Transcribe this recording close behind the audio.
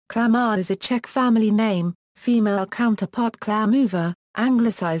Klima is a Czech family name, female counterpart Klímová,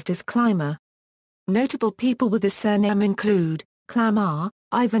 anglicized as Klima. Notable people with the surname include Klima,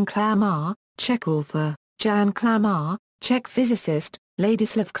 Ivan Klima, Czech author, Jan Klima, Czech physicist,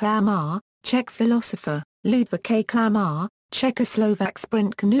 Ladislav Klima, Czech philosopher, Ludvík Klima, Czechoslovak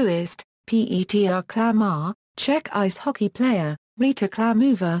sprint canoeist, Petr Klima, Czech ice hockey player, Rita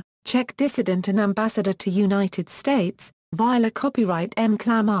Klímová, Czech dissident and ambassador to United States, Viola copyright M.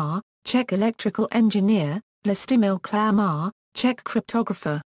 Klima, Czech electrical engineer, Vlastimil Klima, Czech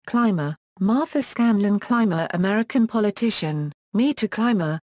cryptographer, Klima, Martha Scanlon Klima, American politician, Meta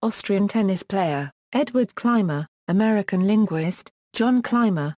Klima, Austrian tennis player, Edward Klima, American linguist, John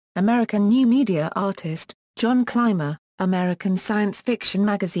Klima, American new media artist, John Klima, American science fiction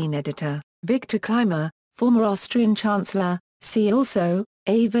magazine editor, Victor Klima, former Austrian chancellor. See also,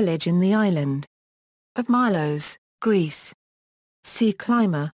 a village in the island of Milos, Greece. See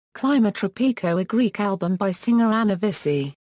Klima, Klima Tropico, a Greek album by singer Anna Vissi.